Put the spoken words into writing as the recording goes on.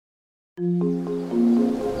Hi,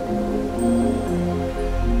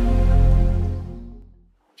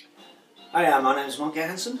 my name is Mark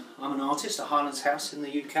Johansen. I'm an artist at Highlands House in the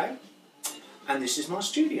UK, and this is my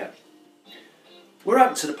studio. We're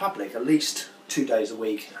open to the public at least 2 days a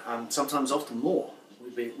week, and sometimes often more.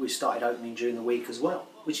 We started opening during the week as well,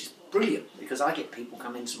 which is brilliant because I get people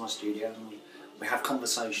come into my studio and we have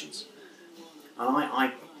conversations. And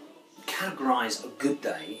I categorise a good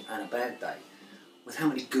day and a bad day with how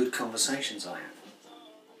many good conversations I have,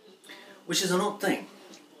 which is an odd thing.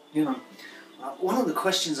 One of the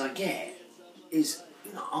questions I get is,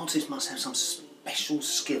 artists must have some special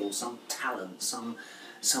skill, some talent, some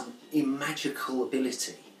magical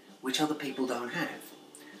ability which other people don't have.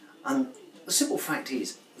 And the simple fact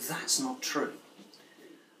is, that's not true.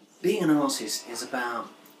 Being an artist is about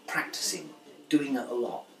practicing, doing it a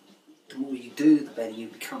lot. The more you do, the better you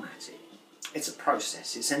become at it. It's a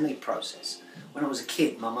process, it's any process. When I was a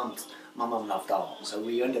kid, my mum loved art, so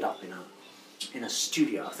we ended up in a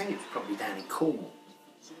studio. I think it was probably down in Cornwall.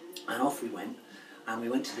 And off we went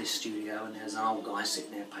to this studio, and there's an old guy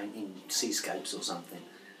sitting there painting seascapes or something.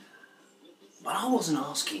 But I wasn't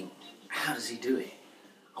asking, how does he do it?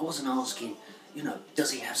 I wasn't asking,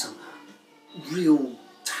 does he have some real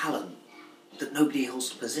talent that nobody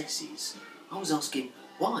else possesses? I was asking,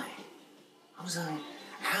 why? I was saying,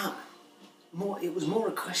 how? It was more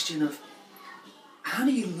a question of, how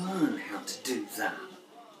do you learn how to do that?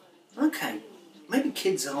 Okay, maybe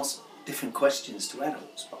kids ask different questions to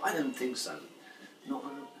adults, but I don't think so.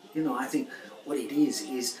 I think what it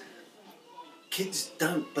is kids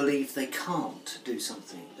don't believe they can't do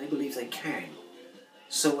something. They believe they can.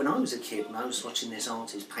 So when I was a kid and I was watching this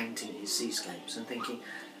artist painting his seascapes and thinking,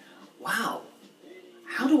 wow,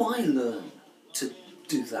 how do I learn to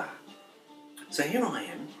do that? So here I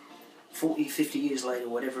am, 40, 50 years later,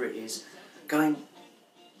 whatever it is, going,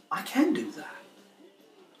 I can do that.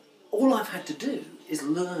 All I've had to do is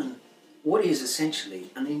learn what is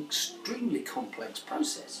essentially an extremely complex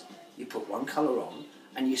process. You put one colour on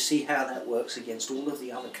and you see how that works against all of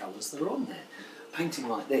the other colours that are on there. Painting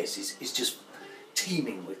like this is just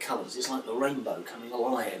teeming with colours. It's like the rainbow coming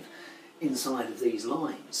alive inside of these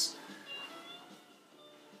lines.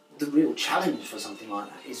 The real challenge for something like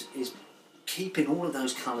that is keeping all of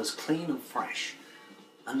those colours clean and fresh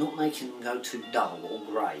and not making them go too dull or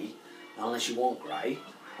grey, unless you want grey.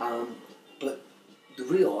 But the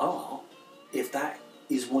real art, if that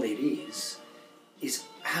is what it is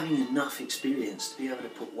having enough experience to be able to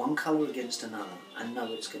put one colour against another and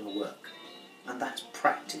know it's going to work. And that's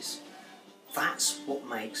practice. That's what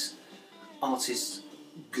makes artists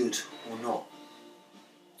good or not.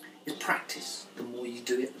 It's practice. The more you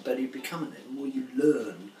do it, the better you become at it. The more you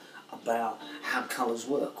learn about how colours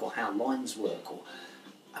work or how lines work or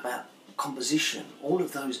about composition, all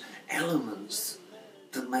of those elements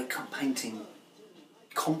that make painting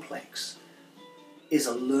complex is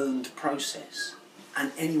a learned process,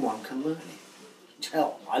 and anyone can learn it.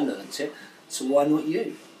 Hell, I learnt it, so why not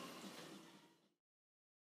you?